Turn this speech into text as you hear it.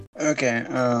Okay.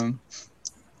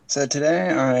 So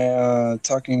today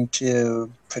talking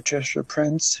to Patricia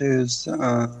Prince, who's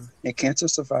a cancer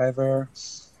survivor.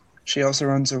 She also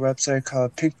runs a website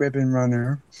called Pink Ribbon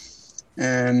Runner,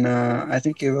 and I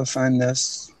think you will find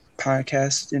this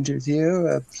podcast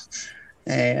interview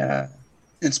a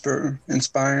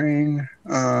inspiring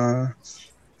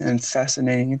and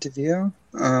fascinating interview.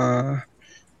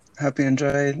 Hope you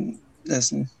enjoyed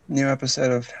this new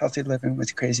episode of Healthy Living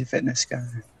with Crazy Fitness Guy.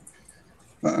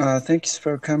 Thanks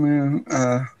for coming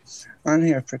on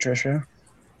here, Patricia.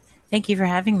 Thank you for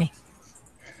having me.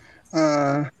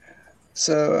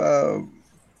 So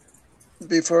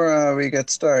before we get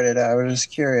started, I was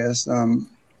just curious. What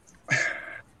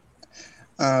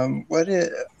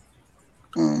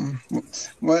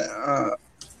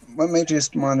made you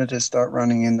wanted to start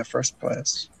running in the first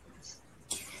place?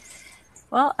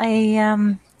 Well,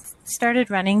 I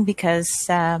started running because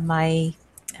my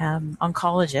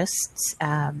oncologist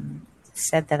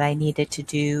said that I needed to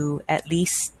do at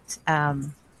least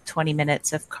 20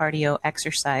 minutes of cardio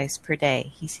exercise per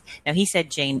day. He said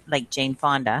Jane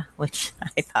Fonda, which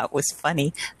I thought was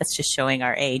funny. That's just showing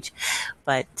our age.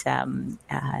 But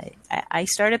I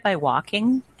started by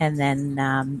walking, and then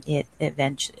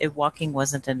walking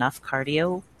wasn't enough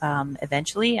cardio.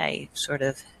 Eventually, I sort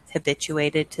of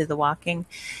habituated to the walking,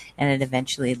 and it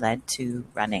eventually led to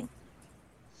running.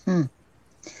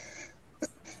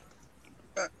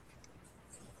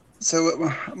 So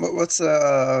what's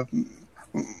how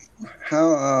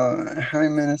many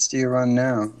minutes do you run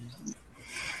now?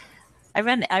 I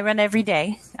run every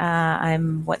day.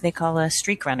 I'm what they call a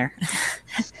streak runner.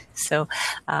 So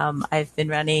I've been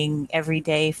running every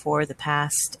day for the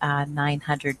past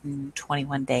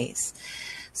 921 days.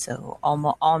 So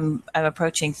I'm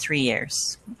approaching 3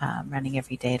 years running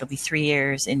every day. It'll be 3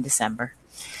 years in December.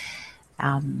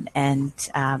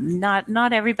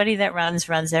 Not everybody that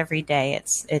runs every day.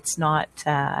 It's not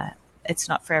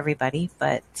for everybody,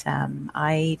 but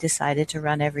I decided to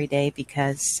run every day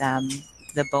because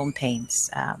the bone pains.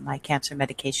 My cancer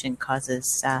medication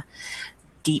causes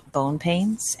deep bone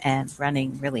pains, and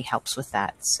running really helps with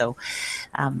that. So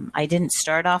I didn't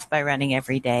start off by running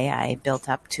every day. I built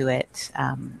up to it,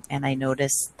 and I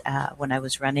noticed when I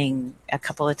was running a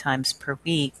couple of times per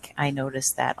week, I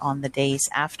noticed that on the days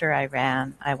after I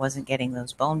ran, I wasn't getting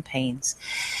those bone pains,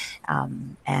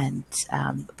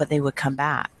 but they would come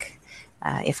back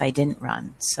if I didn't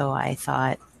run. So I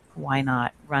thought, why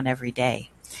not run every day?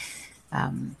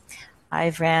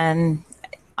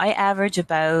 I average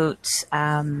about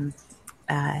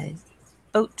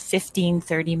 15,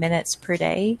 30 minutes per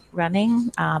day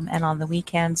running. And on the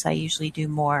weekends, I usually do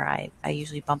more. I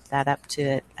usually bump that up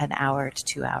to an hour to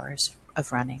 2 hours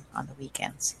of running on the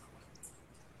weekends.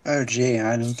 Oh, gee,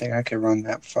 I don't think I could run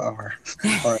that far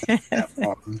or that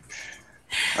long.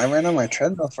 I ran on my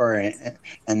treadmill for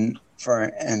an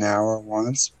hour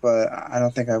once, but I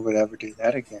don't think I would ever do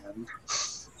that again.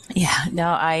 Yeah, no,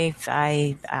 I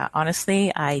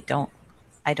honestly, I don't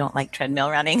like treadmill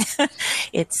running.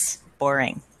 It's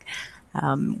boring.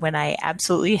 When I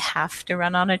absolutely have to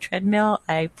run on a treadmill,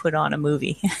 I put on a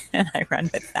movie and I run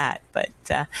with that. But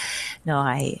no,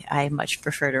 I much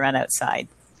prefer to run outside.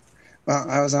 Well,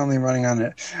 I was only running on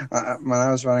it when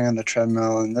I was running on the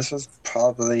treadmill, and this was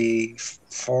probably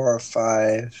 4 or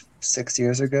 5, 6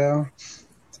 years ago,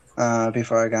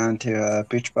 before I got into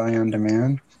Beachbody On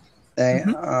Demand.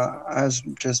 I was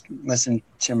just listening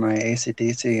to my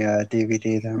AC/DC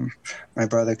DVD that my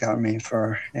brother got me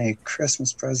for a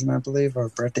Christmas present, I believe, or a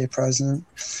birthday present.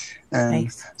 And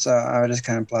Nice. So I was just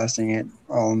kind of blasting it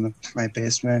all in my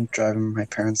basement, driving my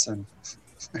parents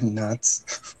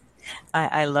nuts.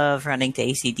 I love running to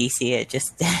AC/DC. It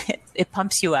just it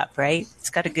pumps you up, right? It's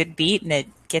got a good beat and it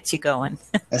gets you going.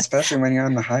 Especially when you're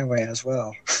on the highway as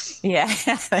well. Yeah,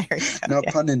 there you go. No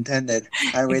pun intended.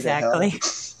 Highway Exactly. to hell.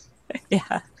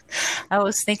 Yeah, I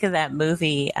always think of that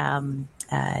movie.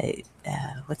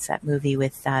 What's that movie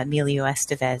with Emilio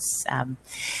Estevez,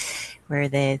 where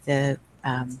the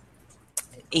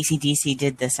AC/DC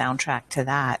did the soundtrack to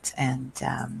that, and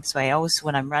so I always,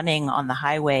 when I'm running on the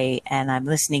highway and I'm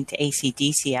listening to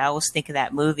AC/DC, I always think of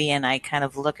that movie, and I kind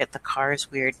of look at the cars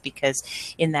weird because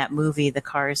in that movie the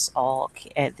cars all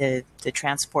the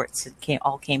transports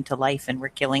all came to life and were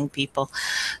killing people.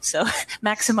 So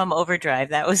Maximum Overdrive,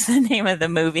 that was the name of the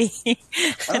movie. I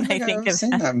don't think I've ever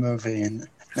seen that movie, and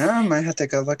now I might have to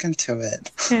go look into it.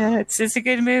 Yeah, it's a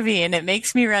good movie, and it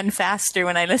makes me run faster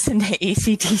when I listen to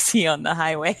AC/DC on the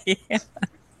highway.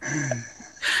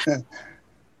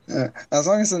 As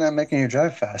long as it's not making you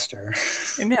drive faster.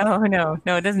 No,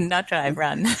 it doesn't. Not drive,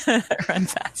 run. Run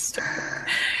faster.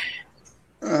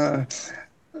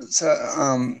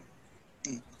 So,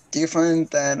 do you find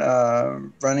that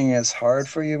running is hard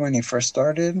for you when you first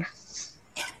started?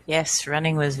 Yes,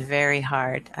 running was very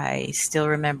hard. I still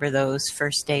remember those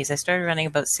first days. I started running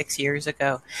about 6 years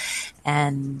ago,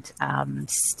 and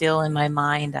still in my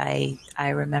mind, I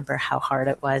remember how hard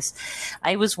it was.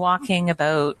 I was walking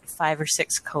about 5 or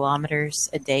 6 kilometers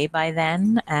a day by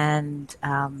then, and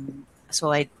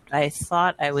so I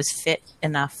thought I was fit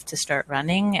enough to start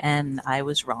running, and I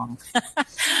was wrong.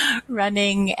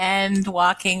 Running and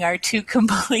walking are two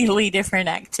completely different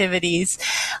activities.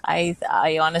 I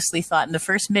honestly thought in the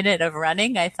first minute of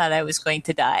running, I thought I was going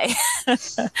to die.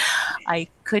 I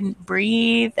couldn't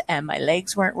breathe and my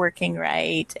legs weren't working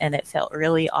right, and it felt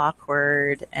really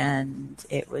awkward, and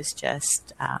it was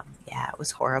just, yeah, it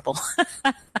was horrible.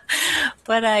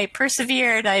 But I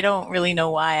persevered. I don't really know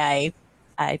why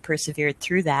I persevered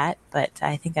through that, but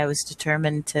I think I was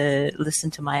determined to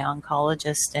listen to my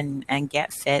oncologist and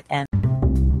get fit. And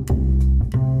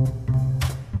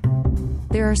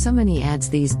there are so many ads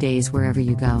these days wherever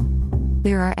you go.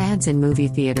 There are ads in movie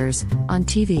theaters, on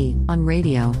TV, on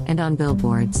radio, and on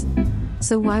billboards.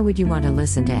 So why would you want to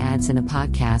listen to ads in a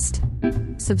podcast?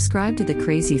 Subscribe to the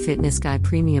Crazy Fitness Guy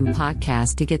Premium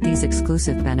Podcast to get these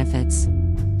exclusive benefits.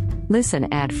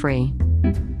 Listen ad-free.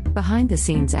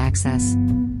 Behind-the-scenes access.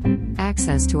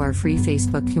 Access to our free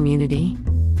Facebook community.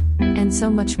 And so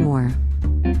much more.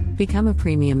 Become a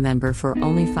premium member for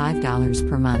only $5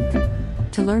 per month.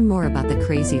 To learn more about the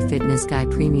Crazy Fitness Guy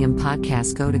Premium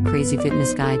Podcast, go to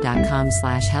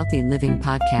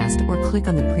crazyfitnessguy.com/healthylivingpodcast or click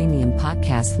on the Premium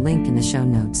Podcast link in the show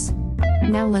notes.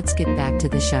 Now let's get back to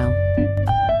the show.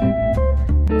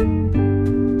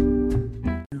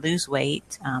 lose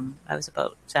weight. I was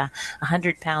about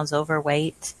 100 pounds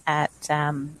overweight at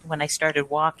when I started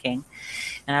walking,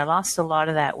 and I lost a lot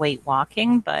of that weight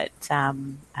walking, but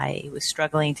I was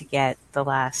struggling to get the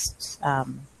last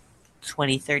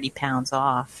 20, 30 pounds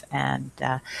off. And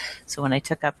so when I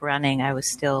took up running, I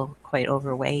was still quite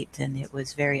overweight, and it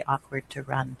was very awkward to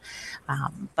run.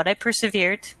 But I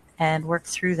persevered and worked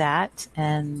through that,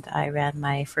 and I ran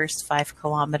my first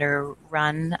 5-kilometer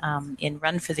run in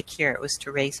Run for the Cure. It was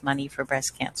to raise money for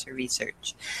breast cancer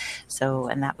research. So,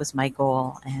 and that was my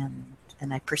goal,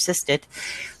 and I persisted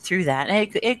through that.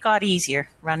 And it got easier.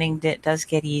 Running does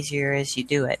get easier as you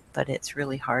do it, but it's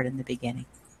really hard in the beginning.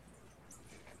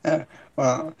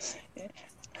 Well,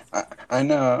 I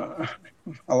know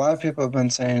a lot of people have been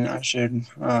saying I should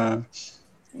run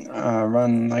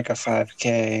like a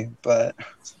 5K, but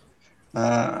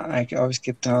I always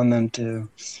keep telling them to.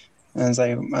 And it's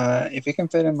like, if you can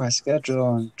fit in my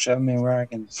schedule and show me where I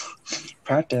can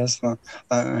practice,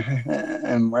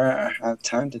 and where I have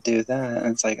time to do that, and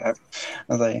it's like, I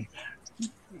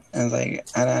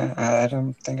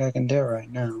don't think I can do it right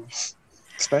now.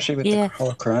 Especially with the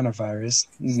whole coronavirus,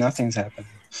 nothing's happening.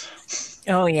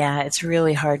 Oh, yeah, it's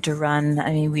really hard to run.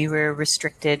 I mean, we were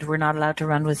restricted. We're not allowed to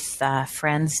run with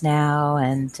friends now,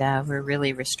 and we're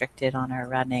really restricted on our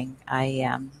running.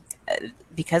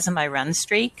 Because of my run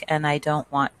streak, and I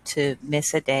don't want to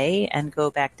miss a day and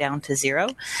go back down to zero.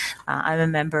 I'm a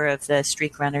member of the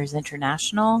Streak Runners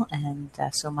International, and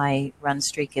so my run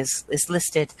streak is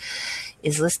listed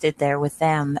there with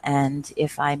them. And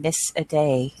if I miss a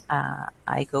day,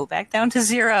 I go back down to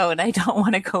zero, and I don't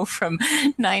want to go from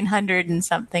 900 and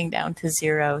something down to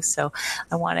zero. So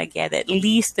I want to get at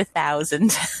least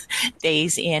 1,000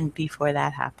 days in before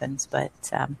that happens. But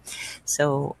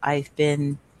so I've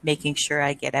been making sure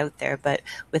I get out there, but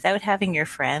without having your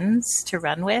friends to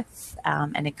run with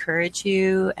and encourage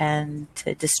you and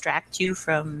to distract you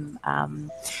from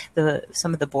some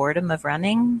of the boredom of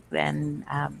running, then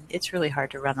it's really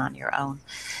hard to run on your own.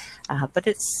 But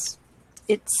it's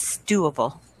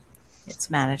doable. It's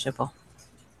manageable.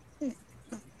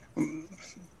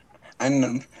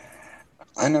 I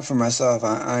know for myself,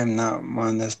 I'm not one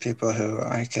of those people who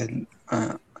I could.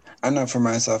 I know for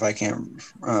myself I can't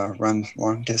run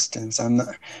long distance. I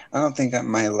don't think that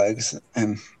my legs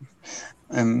and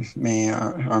me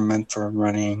are meant for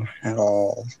running at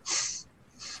all.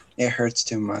 It hurts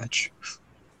too much.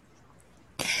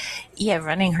 Yeah,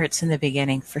 running hurts in the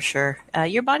beginning for sure.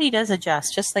 Your body does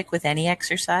adjust, just like with any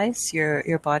exercise.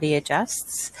 Your body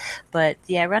adjusts, but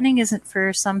yeah, running isn't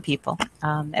for some people.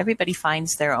 Everybody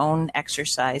finds their own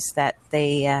exercise that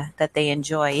they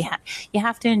enjoy. You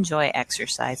have to enjoy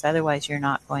exercise, otherwise you're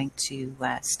not going to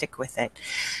stick with it.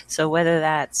 So whether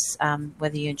that's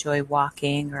whether you enjoy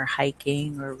walking or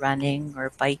hiking or running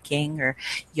or biking or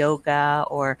yoga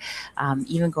or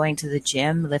even going to the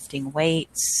gym, lifting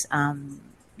weights.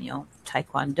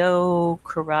 Taekwondo,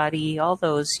 karate, all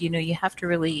those, you have to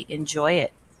really enjoy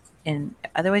it and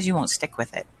otherwise you won't stick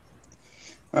with it.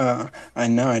 I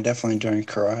know. I definitely joined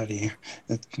karate.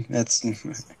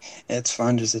 It's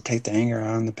fun just to take the anger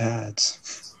out on the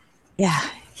pads.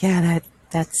 Yeah,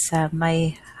 that's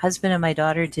my husband and my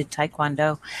daughter did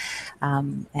taekwondo,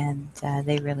 and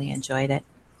they really enjoyed it.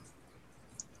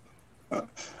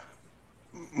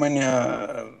 When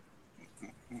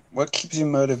what keeps you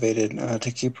motivated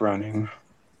to keep running?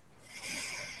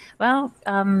 Well,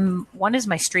 one is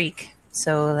my streak.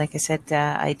 So, like I said,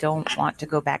 I don't want to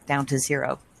go back down to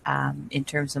zero in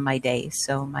terms of my day.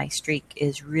 So, my streak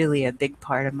is really a big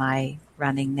part of my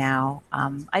running now.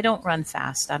 I don't run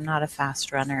fast. I'm not a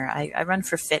fast runner. I run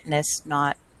for fitness,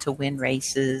 not to win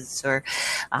races or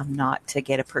not to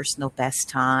get a personal best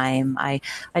time. I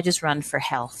just run for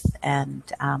health. And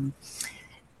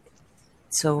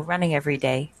so, running every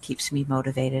day keeps me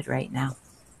motivated right now.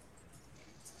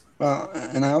 Well,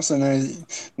 and I also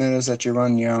noticed that you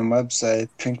run your own website,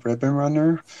 Pink Ribbon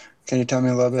Runner. Can you tell me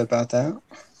a little bit about that?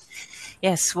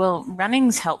 Yes, well,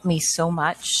 running's helped me so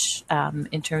much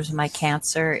in terms of my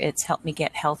cancer. It's helped me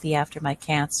get healthy after my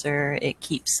cancer. It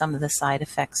keeps some of the side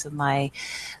effects of my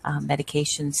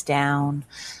medications down.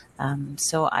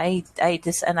 So I've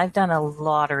done a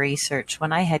lot of research.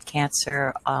 When I had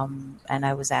cancer and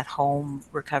I was at home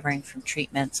recovering from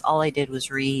treatments, all I did was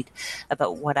read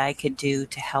about what I could do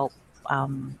to help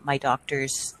my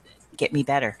doctors get me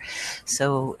better.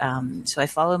 So I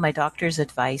followed my doctor's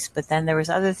advice, but then there was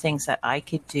other things that I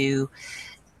could do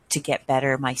to get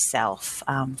better myself,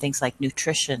 things like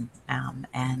nutrition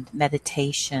and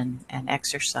meditation and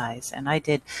exercise. And I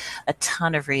did a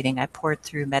ton of reading. I poured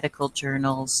through medical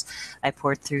journals. I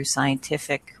poured through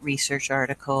scientific research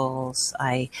articles.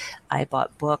 I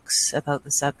bought books about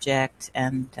the subject,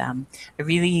 and I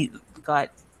really got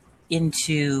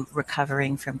into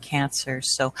recovering from cancer.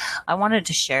 So I wanted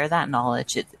to share that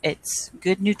knowledge. It's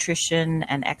good nutrition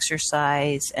and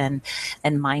exercise and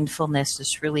mindfulness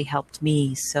has really helped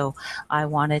me. So I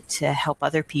wanted to help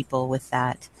other people with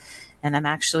that. And I'm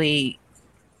actually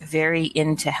very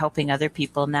into helping other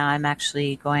people. Now I'm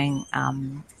actually going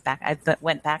back. I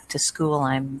went back to school.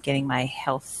 I'm getting my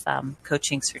health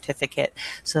coaching certificate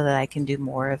so that I can do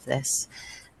more of this.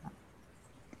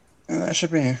 That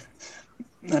should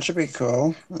be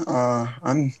cool.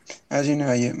 I'm, as you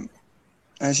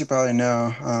you probably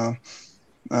know,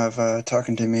 of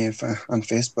talking to me on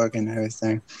Facebook and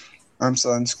everything. I'm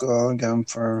still in school, going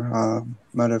for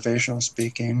motivational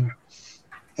speaking,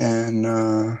 and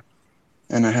I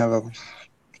have a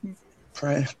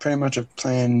pretty much a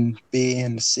plan B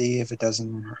and C if it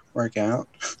doesn't work out.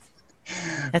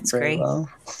 That's great. Well.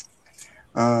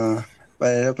 But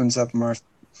it opens up more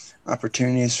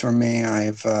opportunities for me.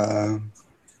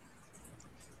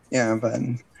 But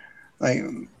like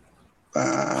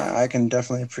I can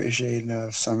definitely appreciate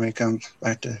if somebody comes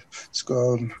back to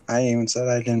school. I even said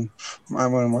I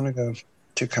wouldn't want to go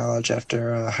to college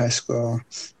after high school.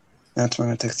 That's when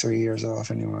I took 3 years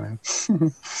off anyway.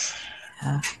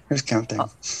 Who's counting?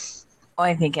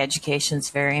 I think education is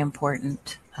very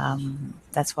important.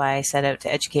 That's why I set out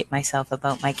to educate myself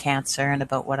about my cancer and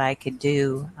about what I could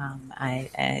do.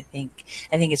 I think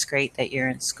it's great that you're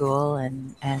in school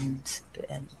and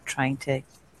trying to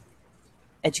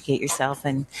educate yourself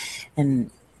and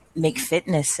make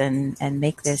fitness and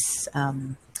make this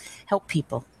help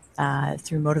people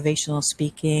through motivational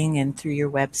speaking and through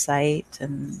your website.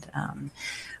 And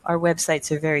our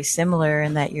websites are very similar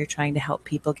in that you're trying to help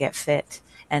people get fit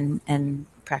and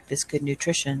practice good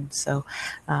nutrition. So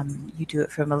you do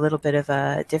it from a little bit of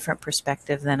a different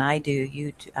perspective than I do.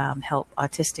 You help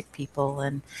autistic people,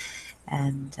 and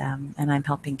I'm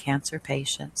helping cancer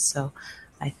patients. So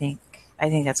I think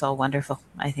that's all wonderful.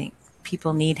 I think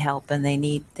people need help, and they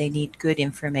need good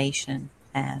information,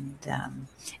 and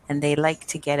they like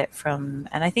to get it from,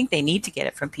 and I think they need to get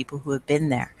it from people who have been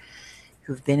there,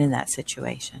 who've been in that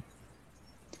situation.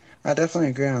 I definitely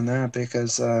agree on that,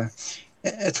 because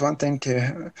it's one thing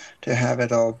to have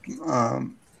it all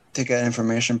to get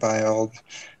information by old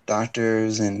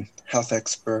doctors and health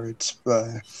experts,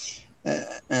 but I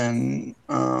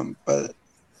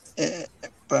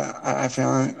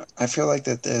feel like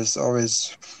that there's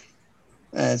always,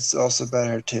 it's also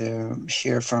better to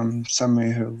hear from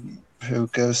somebody who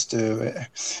goes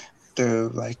through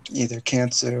like either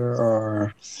cancer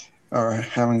or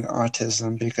having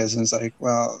autism, because it's like,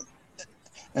 well,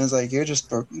 and it's like they're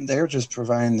just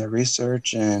providing the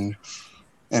research and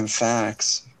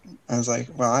facts. I was like,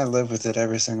 well, I live with it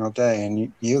every single day,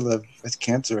 and you live with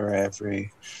cancer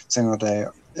every single day.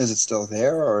 Is it still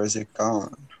there, or is it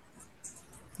gone?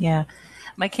 Yeah,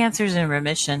 my cancer's in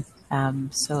remission.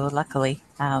 So luckily,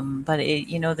 but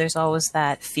there's always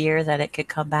that fear that it could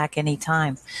come back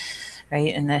anytime,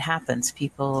 right? And it happens.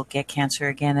 People get cancer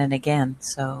again and again.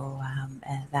 So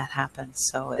and that happens.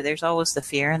 So there's always the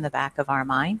fear in the back of our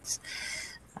minds.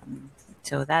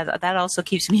 So that also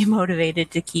keeps me motivated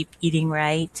to keep eating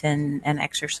right and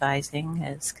exercising,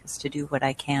 is to do what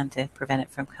I can to prevent it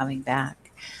from coming back.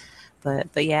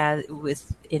 But yeah,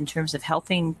 in terms of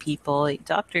helping people,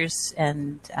 doctors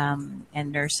and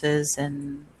nurses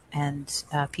and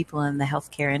people in the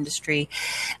healthcare industry,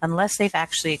 unless they've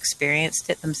actually experienced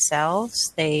it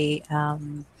themselves, they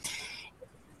don't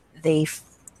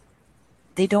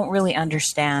really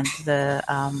understand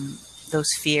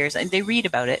those fears. And they read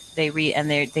about it. They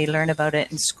learn about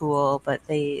it in school, but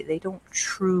they don't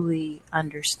truly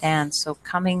understand. So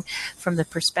coming from the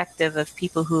perspective of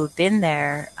people who have been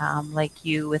there, like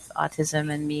you with autism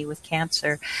and me with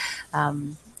cancer,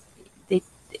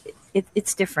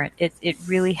 it's different. It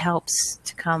really helps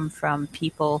to come from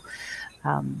people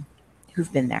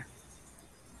who've been there.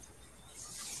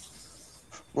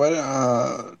 What,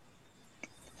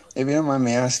 if you don't mind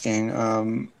me asking,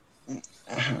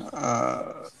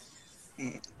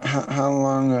 how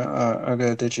long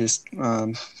ago did you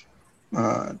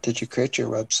create your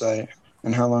website,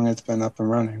 and how long it's been up and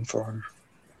running for?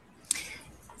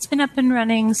 It's been up and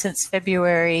running since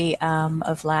February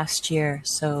of last year,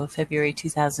 so February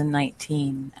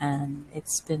 2019, and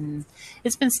it's been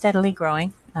steadily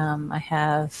growing. I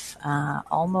have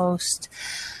I'm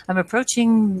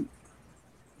approaching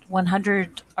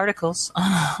 100 articles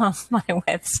on my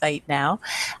website now,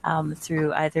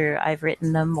 through either I've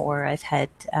written them or I've had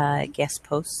guest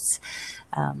posts.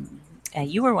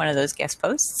 You were one of those guest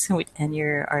posts, and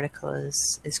your article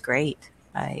is great.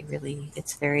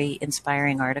 It's a very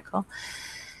inspiring article.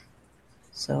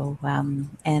 So,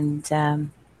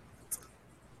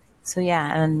 so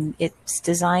yeah, and it's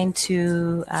designed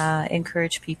to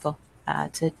encourage people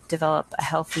to develop a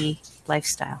healthy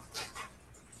lifestyle.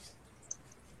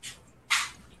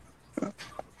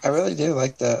 I really do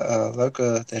like the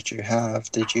logo that you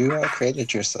have. Did you create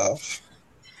it yourself?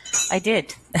 I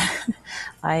did.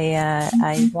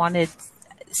 I wanted,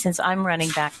 since I'm running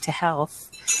back to health,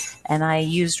 and I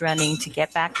used running to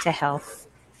get back to health.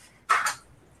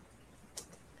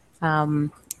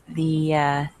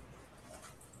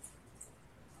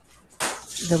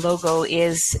 The logo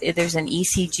there's an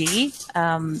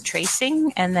ECG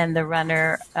tracing, and then the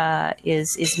runner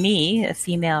is me, a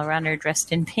female runner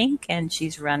dressed in pink, and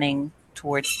she's running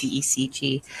towards the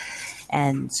ECG,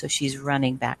 and so she's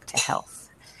running back to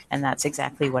health, and that's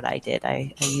exactly what I did.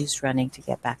 I used running to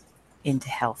get back into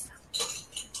health.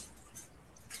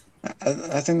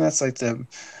 I think that's like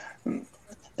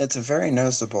it's a very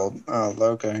noticeable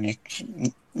logo, and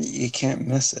you can't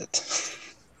miss it.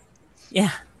 Yeah.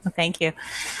 Well, thank you.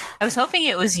 I was hoping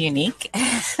it was unique.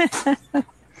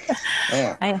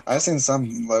 Yeah, I've seen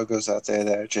some logos out there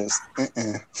that are just.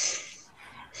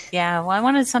 Yeah, well, I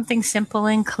wanted something simple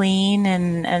and clean,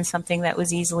 and something that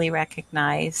was easily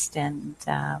recognized, and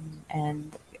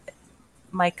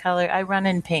my color. I run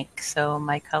in pink, so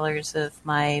my colors of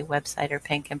my website are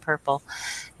pink and purple,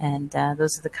 and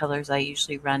those are the colors I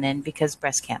usually run in because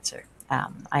breast cancer.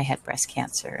 I had breast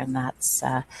cancer, and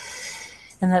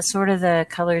that's sort of the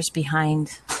colors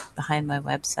behind my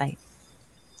website.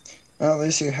 Well, at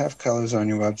least you have colors on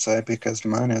your website, because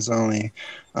mine is only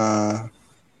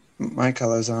my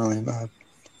colors are only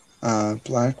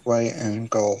black, white, and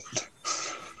gold.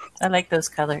 I like those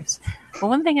colors. Well,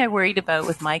 one thing I worried about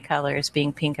with my colors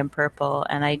being pink and purple,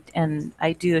 and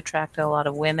I do attract a lot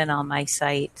of women on my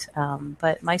site,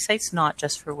 but my site's not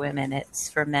just for women; it's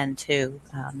for men too,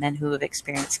 men who have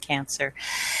experienced cancer.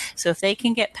 So if they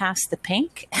can get past the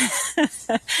pink,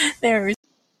 there's.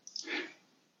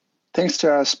 Thanks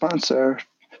to our sponsor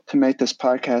to make this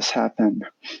podcast happen.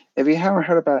 If you haven't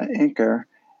heard about Anchor,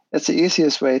 it's the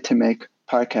easiest way to make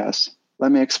podcasts.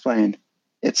 Let me explain.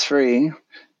 It's free.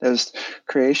 There's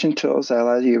creation tools that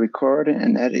allow you to record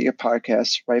and edit your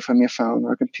podcast right from your phone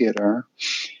or computer.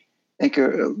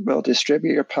 Anchor will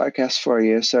distribute your podcast for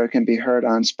you so it can be heard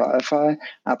on Spotify,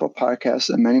 Apple Podcasts,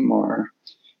 and many more.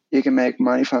 You can make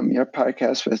money from your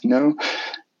podcast with no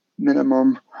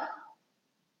minimum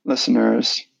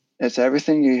listeners. It's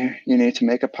everything you need to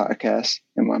make a podcast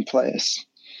in one place.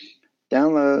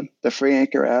 Download the free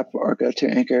Anchor app or go to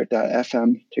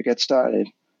anchor.fm to get started.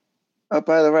 Oh,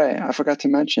 by the way, I forgot to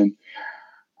mention,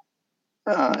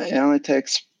 it only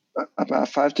takes about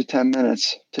 5 to 10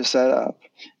 minutes to set up.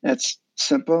 It's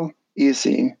simple,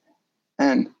 easy,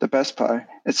 and the best part,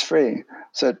 it's free.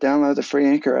 So download the free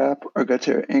Anchor app or go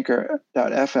to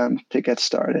anchor.fm to get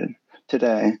started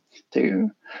today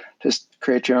to just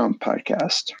create your own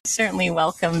podcast. Certainly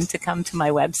welcome to come to my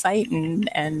website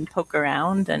and poke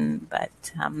around. But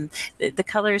the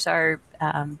colors are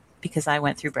because I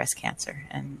went through breast cancer,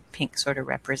 and pink sort of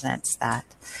represents that.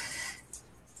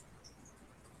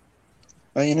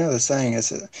 Well, you know the saying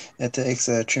is it takes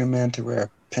a true man to wear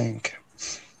pink.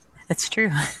 That's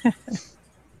true.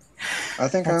 I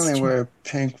think I only wear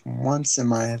pink once in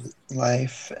my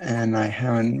life, and I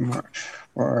haven't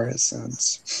wore it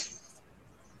since.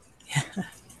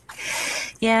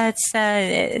 Yeah,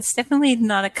 it's definitely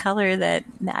not a color that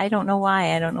I don't know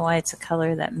why. I don't know why it's a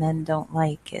color that men don't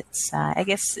like. It's I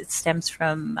guess it stems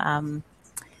from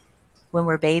when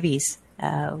we're babies.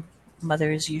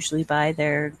 Mothers usually buy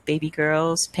their baby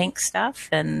girls pink stuff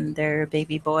and their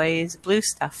baby boys blue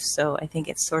stuff. So I think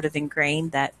it's sort of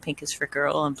ingrained that pink is for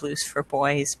girl and blue's for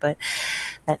boys. But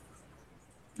that,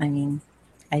 I mean,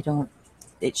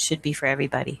 it should be for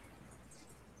everybody.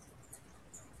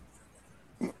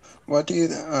 What do you,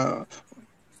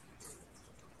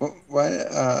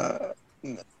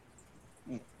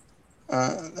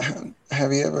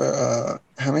 have you ever,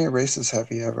 how many races have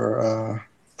you ever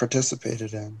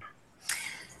participated in?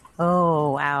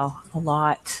 Oh, wow. A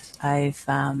lot.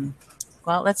 Well,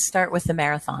 let's start with the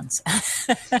marathons.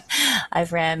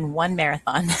 I've ran one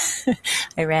marathon.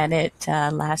 I ran it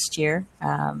last year.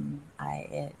 A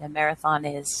marathon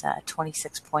is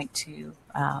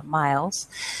 26.2 miles,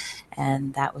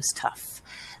 and that was tough.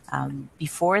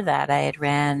 Before that, I had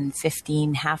ran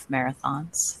 15 half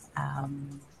marathons,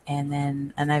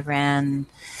 and I ran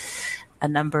a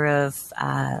number of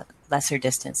lesser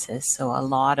distances, so a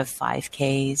lot of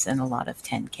 5Ks and a lot of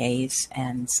 10Ks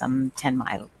and some 10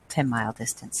 mile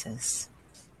distances.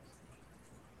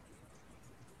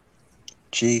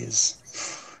 Jeez.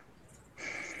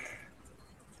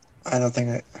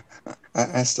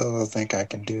 I still don't think I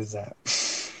can do that.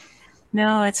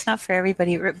 No, it's not for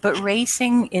everybody, but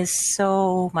racing is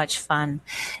so much fun.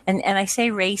 And I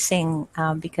say racing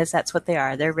because that's what they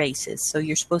are. They're races. So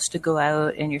you're supposed to go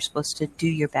out and you're supposed to do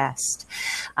your best.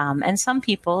 And some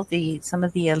people, some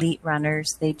of the elite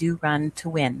runners, they do run to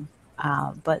win.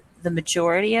 But the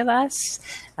majority of us,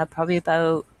 probably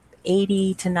about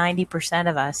 80 to 90%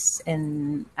 of us,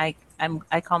 and I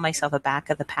call myself a back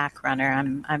of the pack runner.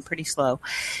 I'm pretty slow.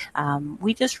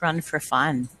 We just run for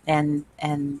fun, and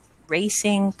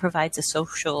racing provides a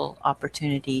social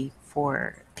opportunity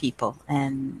for people.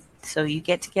 And so you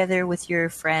get together with your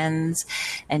friends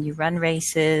and you run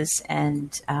races,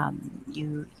 and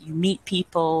you meet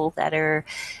people that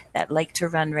like to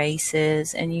run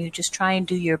races, and you just try and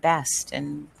do your best.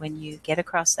 And when you get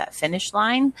across that finish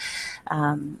line,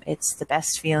 it's the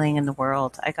best feeling in the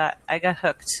world. I got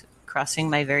hooked crossing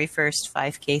my very first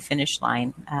 5K finish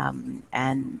line,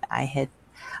 and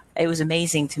it was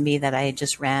amazing to me that I had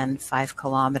just ran 5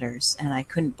 kilometers, and I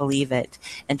couldn't believe it.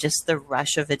 And just the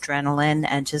rush of adrenaline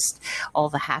and just all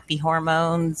the happy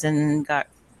hormones, and got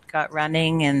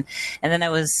running. And then I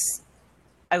was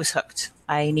hooked.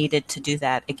 I needed to do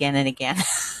that again and again.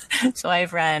 So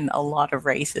I've ran a lot of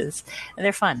races, and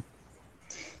they're fun.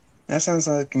 That sounds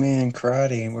like me in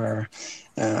karate, where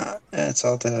it's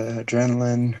all the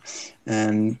adrenaline,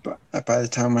 and by the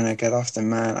time when I get off the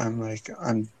mat,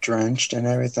 I'm drenched and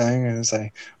everything, and it's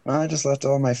like, well, I just left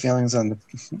all my feelings on the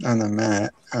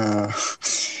mat,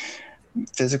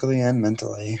 physically and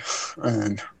mentally,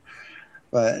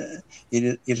 but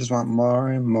you just want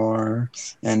more and more,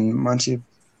 and once you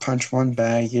punch one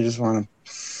bag, you just want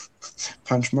to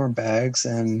punch more bags.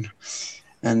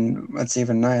 And what's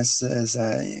even nice is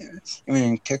even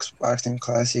in kickboxing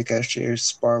class, you get to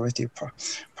spar with your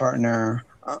partner,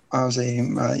 obviously,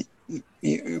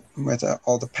 with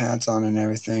all the pads on and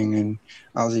everything. And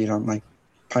obviously, you don't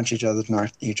punch each other,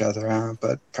 knock each other out,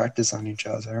 but practice on each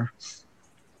other.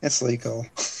 It's legal.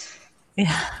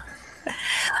 Yeah,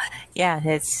 yeah.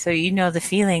 It's so the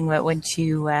feeling that once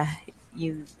you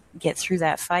get through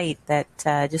that fight, that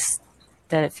that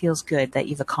it feels good, that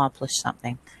you've accomplished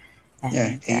something.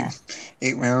 And,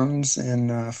 eight rounds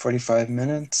in 45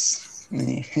 minutes.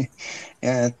 Yeah,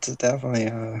 it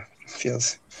definitely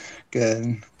feels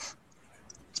good,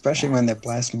 especially when they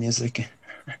blast music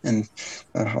in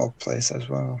the whole place as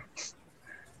well.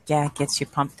 Yeah, it gets you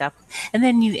pumped up, and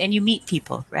then you meet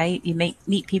people, right? You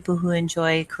meet people who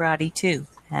enjoy karate too,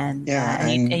 and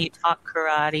you talk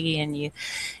karate, and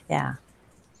yeah.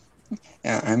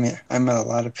 I met a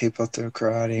lot of people through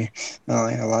karate.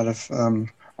 A lot of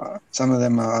some of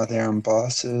them are their own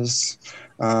bosses.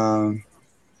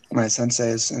 My sensei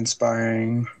is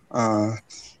inspiring, and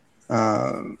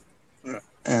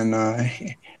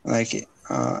he likes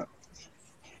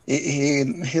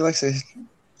to.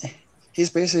 He's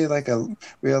basically like a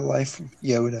real life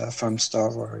Yoda from Star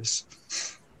Wars.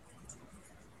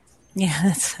 Yeah,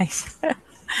 that's nice.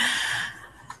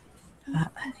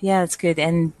 Yeah, it's good.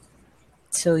 And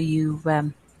so you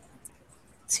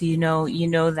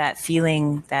know that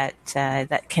feeling,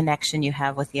 that connection you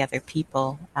have with the other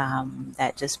people,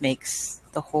 that just makes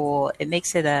it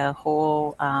makes it a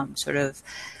whole sort of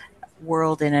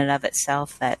world in and of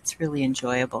itself that's really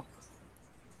enjoyable.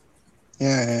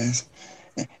 Yeah,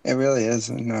 it really is,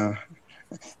 and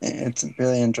it's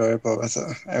really enjoyable with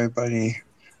everybody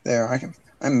there.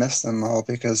 I miss them all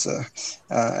because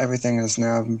everything is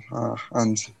now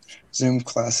on Zoom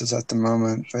classes at the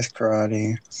moment with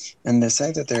karate, and they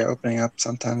say that they're opening up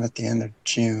sometime at the end of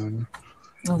June.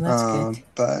 Oh, that's good.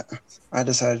 But I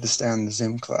decided to stay on the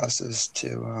Zoom classes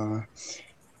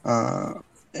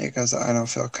because I don't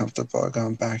feel comfortable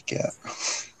going back yet.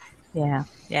 Yeah,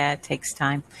 yeah, it takes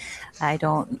time. I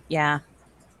don't. Yeah,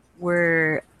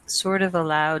 we're sort of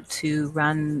allowed to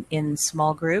run in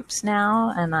small groups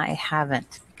now, and I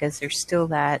haven't because there's still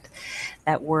that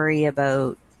worry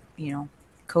about,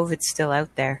 COVID's still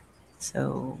out there.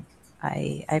 So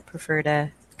I prefer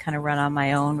to kind of run on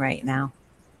my own right now.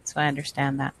 So I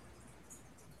understand that.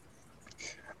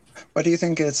 What do you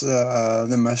think is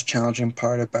the most challenging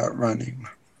part about running?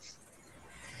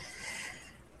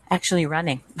 Actually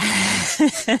running.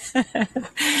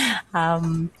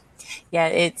 Yeah,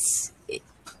 it's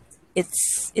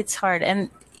hard. And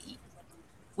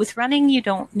with running, you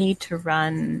don't need to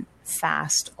run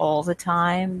fast all the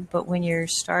time, but when you're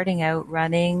starting out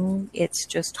running, it's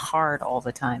just hard all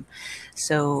the time.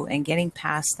 So, and getting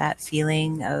past that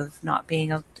feeling of not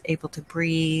being able to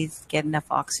breathe, get enough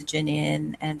oxygen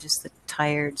in, and just the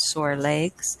tired, sore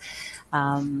legs,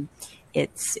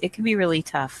 it can be really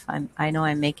tough. I know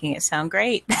I'm making it sound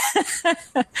great,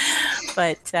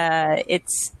 but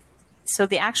it's so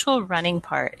the actual running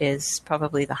part is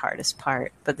probably the hardest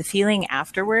part, but the feeling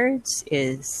afterwards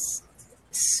is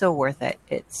so worth it.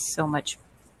 It's so much.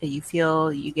 You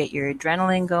get your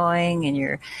adrenaline going and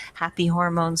your happy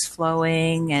hormones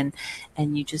flowing, and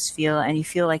you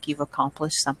feel like you've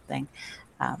accomplished something.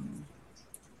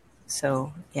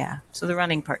 So yeah, so the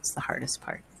running part's the hardest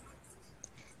part.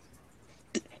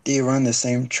 Do you run the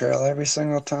same trail every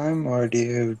single time, or do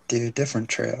you do different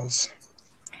trails?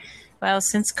 Well,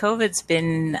 since COVID's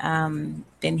been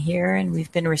here and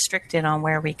we've been restricted on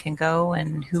where we can go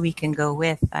and who we can go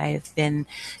with, I've been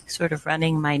sort of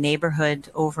running my neighborhood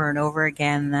over and over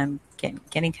again. I'm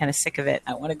getting kind of sick of it.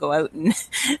 I want to go out and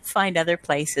find other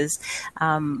places.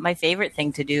 My favorite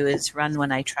thing to do is run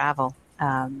when I travel.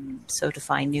 So to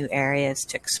find new areas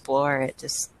to explore,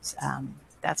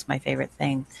 that's my favorite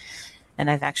thing.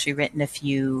 And I've actually written a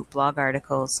few blog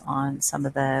articles on some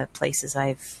of the places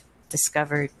I've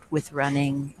discovered with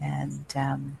running and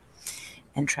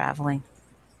traveling.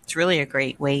 It's really a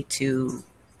great way to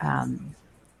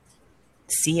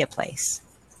see a place.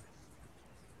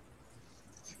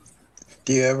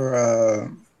 Do you ever?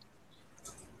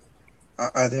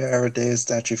 Are there ever days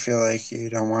that you feel like you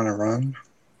don't want to run?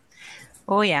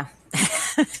 Oh yeah.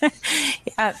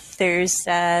 Yeah, there's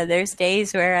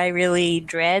days where I really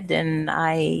dread and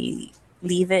I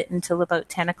leave it until about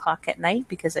 10 o'clock at night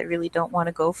because I really don't want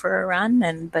to go for a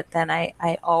run. But then I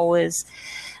always,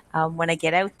 when I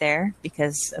get out there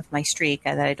because of my streak,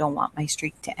 that I don't want my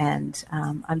streak to end.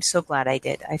 I'm so glad I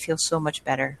did. I feel so much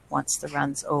better once the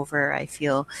run's over. I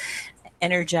feel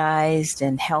energized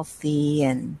and healthy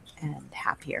and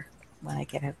happier when I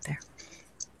get out there.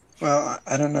 Well,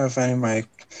 I don't know if any of my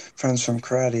friends from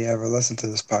karate ever listen to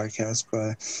this podcast,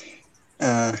 but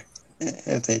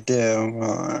if they do,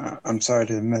 well, I'm sorry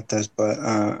to admit this, but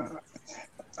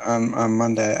on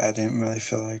Monday I didn't really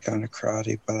feel like going to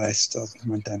karate, but I still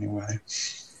went anyway.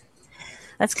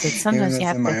 That's good. Sometimes even if you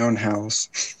have in to. my own house.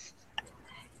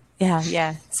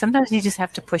 Yeah. Sometimes you just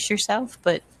have to push yourself,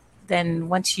 but then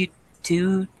once you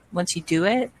do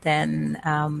it, then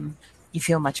you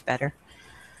feel much better.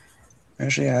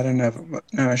 Actually, I don't know.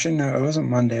 No, actually, no, it wasn't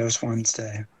Monday. It was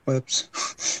Wednesday.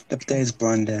 Whoops. The days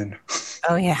blend in.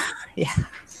 Oh, yeah. Yeah.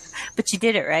 But you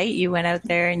did it, right? You went out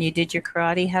there and you did your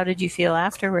karate. How did you feel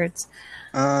afterwards?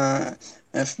 It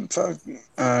felt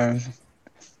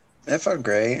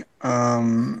great.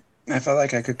 I felt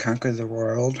like I could conquer the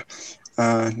world.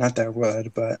 Not that I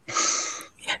would, but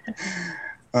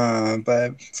but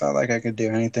it felt like I could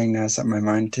do anything that I set my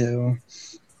mind to.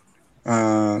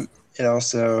 It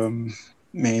also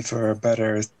made for a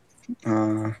better.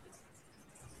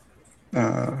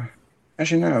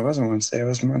 Actually, no, it wasn't Wednesday. It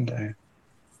was Monday.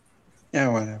 Yeah,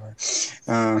 whatever.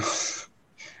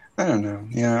 I don't know.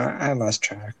 I lost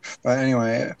track. But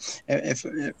anyway,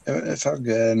 it felt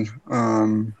good.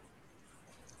 And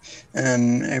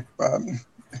it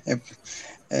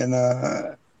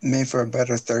made for a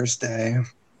better Thursday.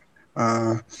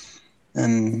 And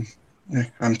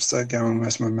I'm still going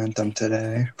with momentum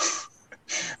today.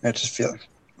 Which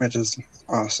is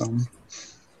awesome.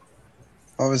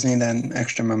 Always need that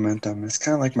extra momentum. It's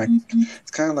kind of like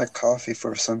it's kind of like coffee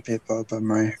for some people,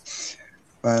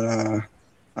 but I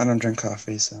don't drink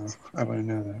coffee, so I wouldn't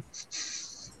know that.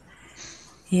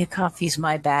 Yeah, coffee's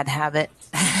my bad habit.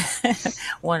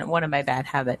 one of my bad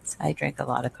habits. I drink a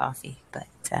lot of coffee, but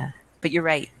you're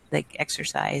right. Like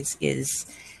exercise is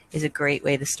a great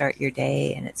way to start your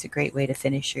day, and it's a great way to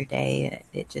finish your day.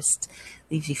 It just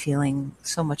leaves you feeling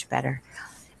so much better.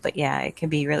 But yeah, it can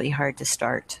be really hard to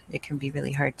start. It can be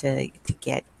really hard to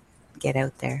get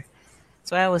out there.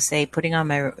 So I always say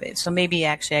so maybe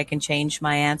actually I can change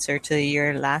my answer to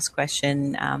your last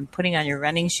question. Putting on your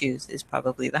running shoes is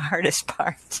probably the hardest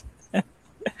part.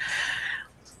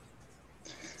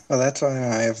 Well, that's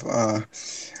why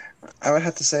I would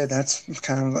have to say that's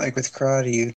kind of like with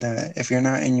karate, that if you're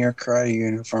not in your karate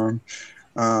uniform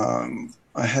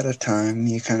ahead of time,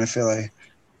 you kind of feel like,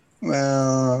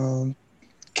 well,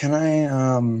 can I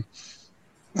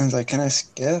was like, can I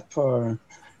skip? Or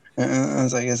I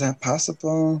was like, is that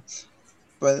possible?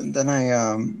 But then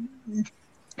I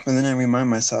remind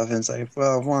myself, and it's like,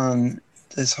 well, one,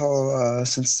 this whole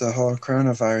since the whole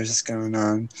coronavirus is going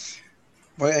on,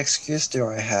 what excuse do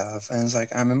I have? And it's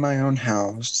like, I'm in my own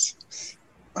house.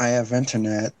 I have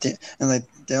internet. And like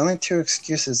the only two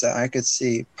excuses that I could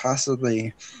see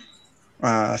possibly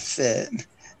fit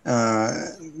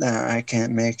that I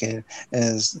can't make it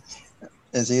is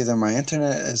either my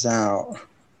internet is out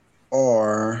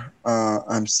or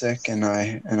I'm sick and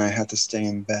I have to stay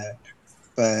in bed.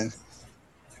 But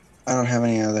I don't have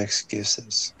any other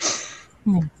excuses.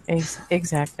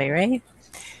 Exactly, right?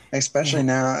 Especially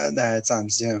now that it's on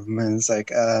Zoom, and it's like,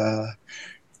 I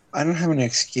don't have any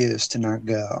excuse to not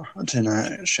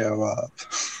show up.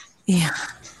 Yeah.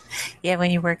 Yeah,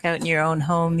 when you work out in your own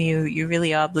home, you're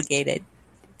really obligated.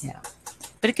 Yeah.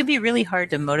 But it can be really hard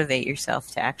to motivate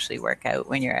yourself to actually work out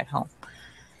when you're at home.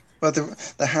 Well,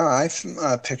 the how I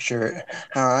picture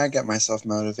how I get myself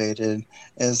motivated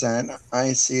is that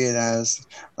I see it as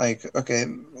like, okay,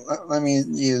 let me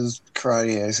use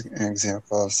karate as an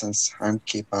example since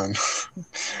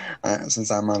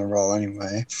since I'm on a roll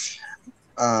anyway.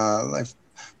 Like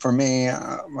for me,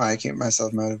 I keep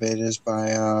myself motivated is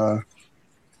by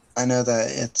I know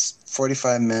that it's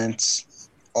 45 minutes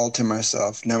all to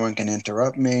myself. No one can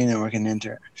interrupt me. No one can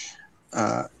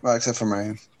well, except for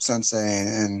my sensei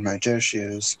and my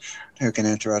Joshus, who can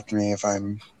interrupt me if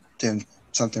I'm doing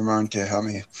something wrong to help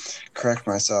me correct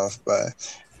myself. But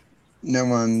no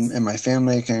one in my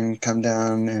family can come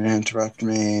down and interrupt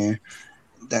me.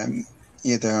 That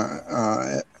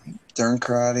either during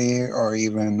karate or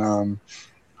even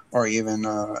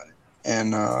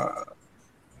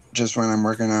just when I'm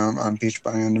working on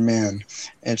Beachbody on Demand.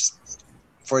 It's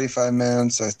 45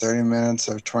 minutes or 30 minutes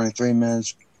or 23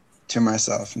 minutes to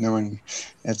myself, knowing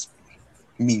it's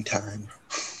me time.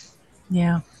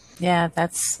 Yeah,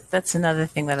 that's another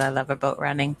thing that I love about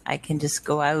running. I can just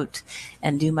go out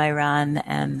and do my run,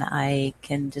 and I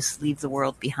can just leave the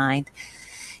world behind.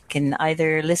 Can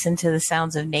either listen to the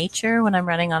sounds of nature when I'm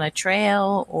running on a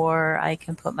trail, or I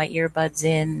can put my earbuds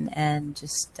in and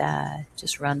just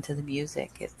run to the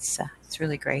music. It's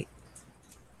really great.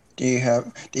 Do you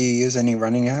use any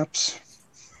running apps?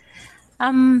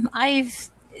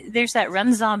 There's that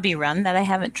Run Zombie Run that I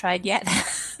haven't tried yet.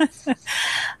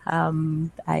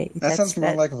 That sounds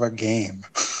more like a game.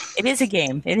 It is a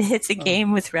game. It's a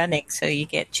game with running. So you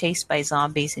get chased by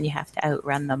zombies and you have to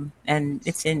outrun them. And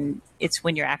it's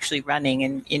when you're actually running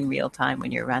and in real time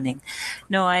when you're running.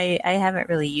 No, I haven't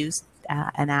really used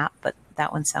an app, but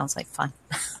that one sounds like fun.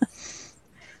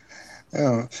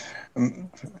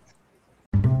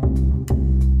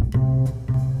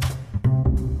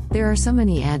 There are so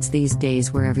many ads these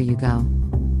days wherever you go.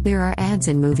 There are ads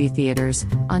in movie theaters,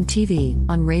 on TV,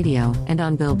 on radio, and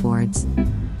on billboards.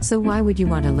 So why would you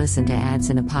want to listen to ads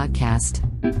in a podcast?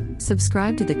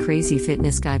 Subscribe to the Crazy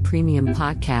Fitness Guy Premium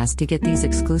Podcast to get these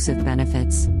exclusive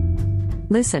benefits.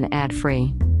 Listen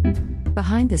ad-free.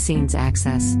 Behind-the-scenes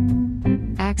access.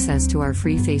 Access to our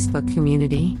free Facebook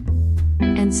community.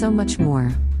 And so much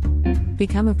more.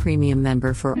 Become a premium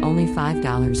member for only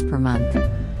 $5 per month.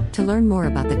 To learn more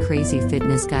about the Crazy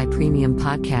Fitness Guy Premium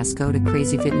Podcast, go to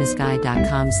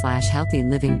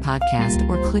crazyfitnessguy.com/healthylivingpodcast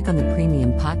or click on the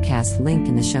Premium Podcast link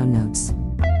in the show notes.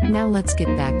 Now let's get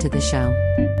back to the show.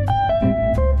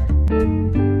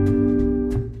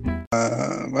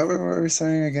 What were we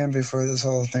saying again before this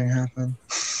whole thing happened?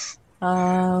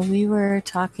 We were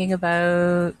talking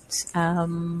about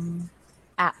apps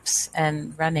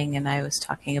and running, and I was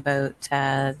talking about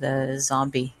the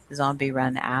zombie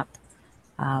run app.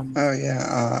 Oh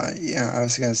yeah. I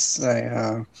was gonna say,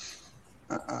 uh,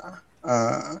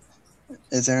 uh,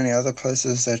 is there any other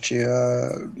places that you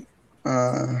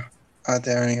are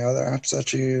there any other apps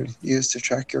that you use to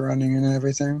track your running and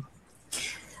everything?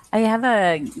 I have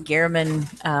a Garmin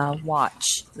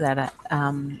watch a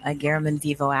Garmin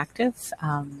Vivo Active,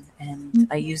 and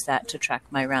I use that to track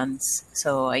my runs.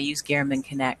 So I use Garmin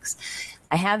Connects.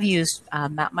 I have used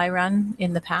Map My Run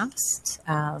in the past,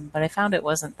 but I found it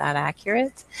wasn't that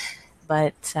accurate.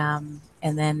 But and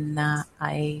then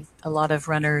a lot of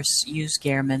runners use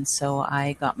Garmin, so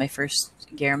I got my first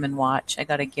Garmin watch. I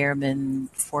got a Garmin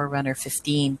Forerunner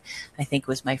 15, I think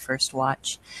was my first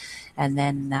watch, and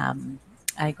then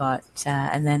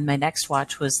and then my next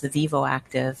watch was the Vivo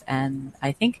Active. And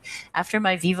I think after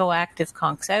my Vivo Active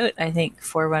conks out, I think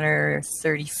Forerunner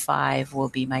 35 will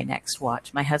be my next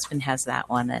watch. My husband has that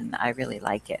one and I really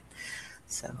like it.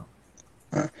 So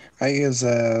I use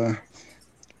I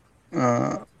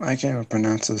can't even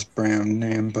pronounce this brand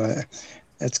name, but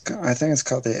I think it's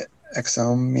called the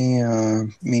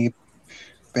Xiaomi Mi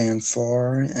Band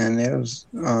 4, and it was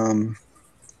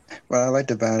what I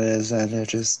liked about it is that it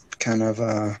just kind of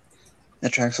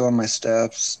it tracks all my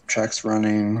steps, tracks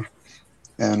running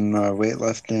and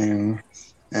weightlifting,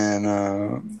 and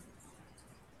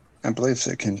I believe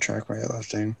it can track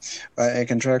weightlifting, but it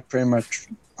can track pretty much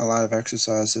a lot of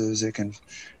exercises. It can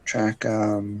track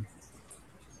pretty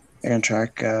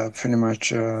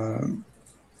much a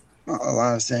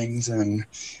lot of things, and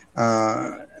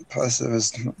plus it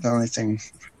was the only thing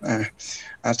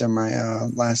after my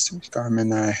last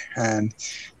Garmin that I had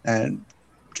that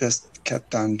just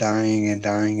kept on dying and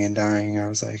dying and dying. I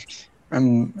was like,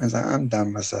 I'm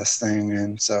done with this thing,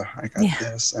 and so I got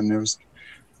this, and it was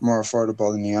more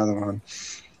affordable than the other one.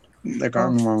 The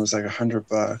Garmin one was like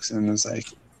 $100, and it was like,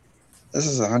 this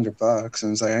is $100,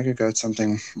 and it's like I could go with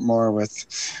something more with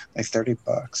like $30.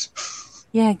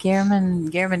 yeah,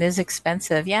 Garmin is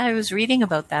expensive. Yeah, I was reading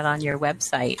about that on your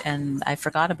website, and I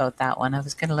forgot about that one. I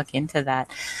was going to look into that.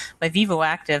 My Vivo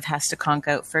Active has to conk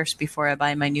out first before I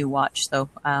buy my new watch, though.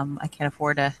 I can't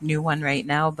afford a new one right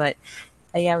now, but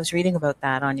yeah, I was reading about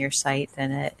that on your site,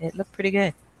 and it looked pretty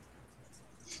good.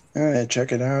 All right,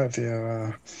 check it out if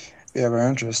you're ever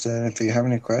interested. If you have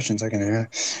any questions, I can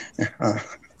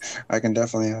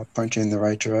definitely point you in the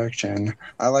right direction.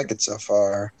 I like it so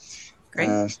far.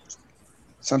 Great.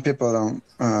 Some people don't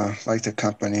like the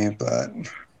company, but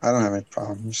I don't have any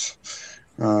problems.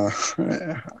 I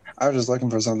was just looking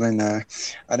for something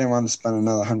that I didn't want to spend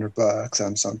another $100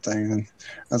 on something, and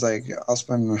I was like, I'll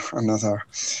spend another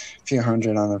few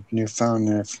hundred on a new phone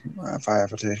if I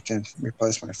ever can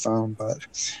replace my phone, but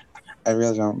I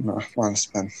really don't want to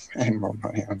spend any more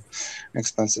money on an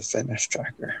expensive fitness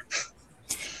tracker.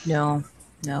 No,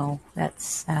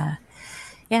 that's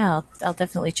yeah. I'll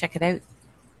definitely check it out.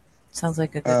 Sounds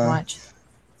like a good watch.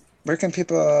 Where can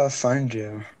people find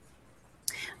you?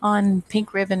 On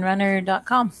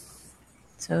pinkribbonrunner.com.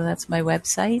 So that's my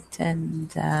website, and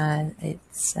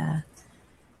it's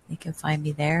you can find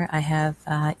me there. I have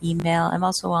email. I'm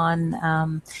also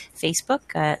on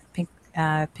Facebook at Pink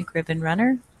Ribbon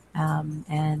Runner,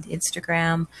 and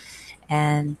Instagram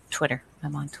and Twitter.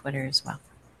 I'm on Twitter as well.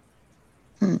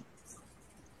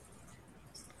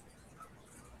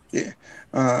 Yeah.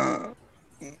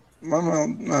 One more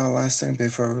last thing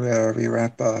before we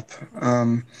wrap up.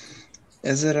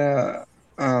 Is it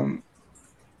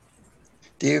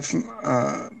do you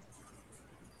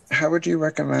how would you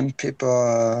recommend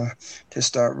people to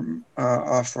start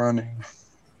off running?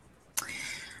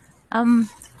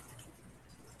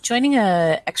 Joining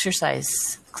a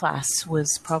exercise class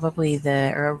was probably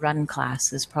or a run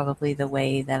class is probably the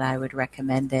way that I would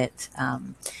recommend it.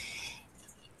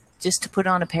 Just to put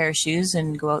on a pair of shoes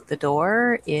and go out the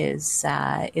door is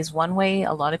one way.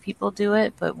 A lot of people do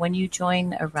it, but when you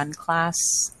join a run class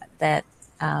that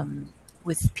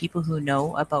with people who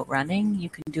know about running, you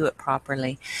can do it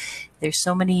properly. There's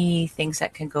so many things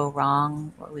that can go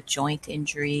wrong with joint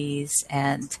injuries,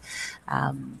 and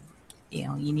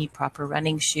you need proper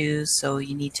running shoes. So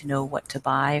you need to know what to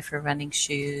buy for running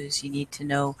shoes. You need to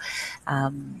know,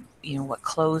 what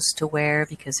clothes to wear,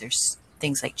 because there's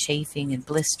things like chafing and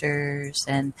blisters.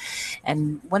 And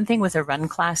one thing with a run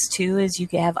class too is you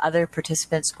have other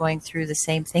participants going through the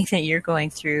same thing that you're going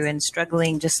through and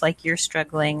struggling just like you're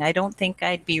struggling. I don't think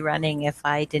I'd be running if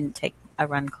I didn't take a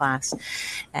run class,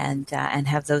 and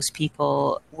have those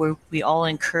people where we all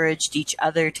encouraged each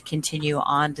other to continue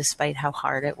on despite how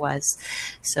hard it was.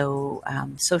 So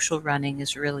social running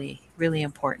is really, really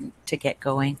important to get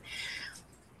going.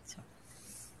 So.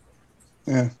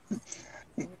 Yeah.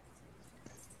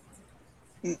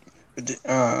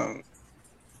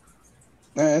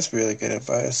 That's really good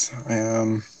advice.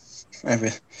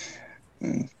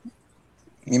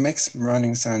 You make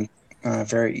running sound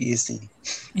very easy.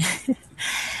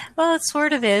 Well, it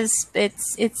sort of is.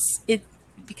 It's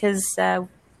because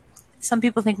some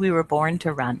people think we were born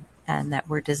to run and that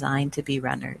we're designed to be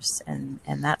runners, and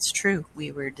that's true.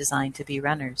 We were designed to be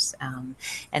runners, and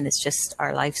it's just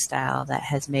our lifestyle that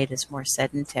has made us more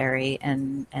sedentary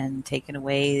and taken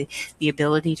away the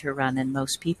ability to run in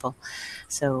most people.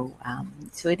 So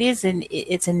it's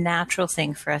a natural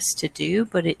thing for us to do,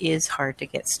 but it is hard to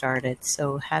get started.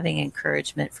 So having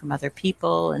encouragement from other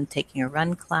people and taking a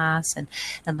run class and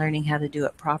learning how to do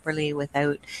it properly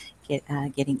without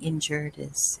getting injured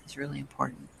is really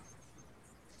important.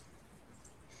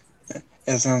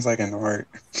 It sounds like an art.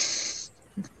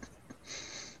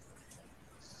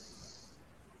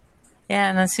 Yeah,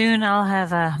 and then soon I'll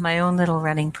have my own little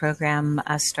running program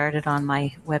started on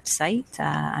my website.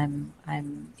 I'm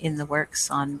in the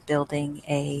works on building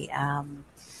a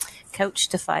Couch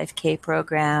to 5K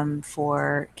program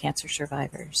for cancer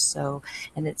survivors. So,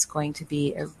 and it's going to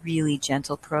be a really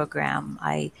gentle program.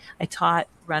 I taught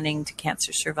running to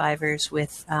cancer survivors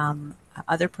with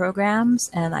other programs,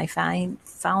 and I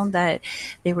found that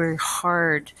they were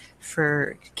hard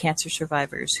for cancer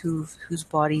survivors whose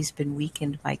body's been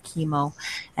weakened by chemo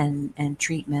and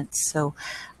treatments. So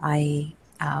I've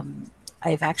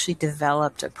actually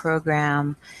developed a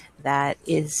program that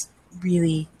is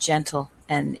really gentle,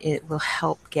 and it will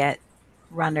help get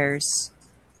runners,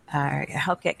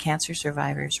 help get cancer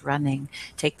survivors running,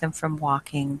 take them from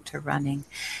walking to running.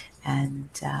 And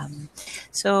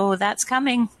so that's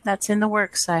coming. That's in the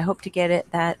works. I hope to get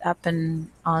that up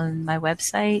and on my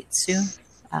website soon.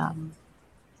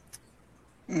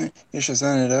 You should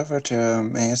send it over to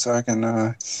me so I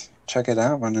can check it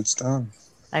out when it's done.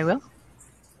 I will.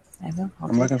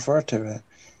 I'm looking forward to it.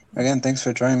 Again, thanks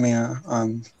for joining me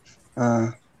on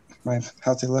my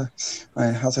Healthy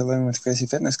Living with Crazy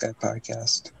Fitness Guy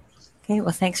podcast. Okay,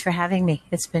 well, thanks for having me.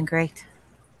 It's been great.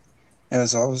 It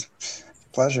was always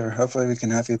a pleasure. Hopefully we can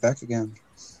have you back again.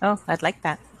 Oh, I'd like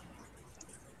that.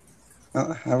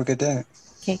 Well, have a good day.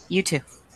 Okay, you too.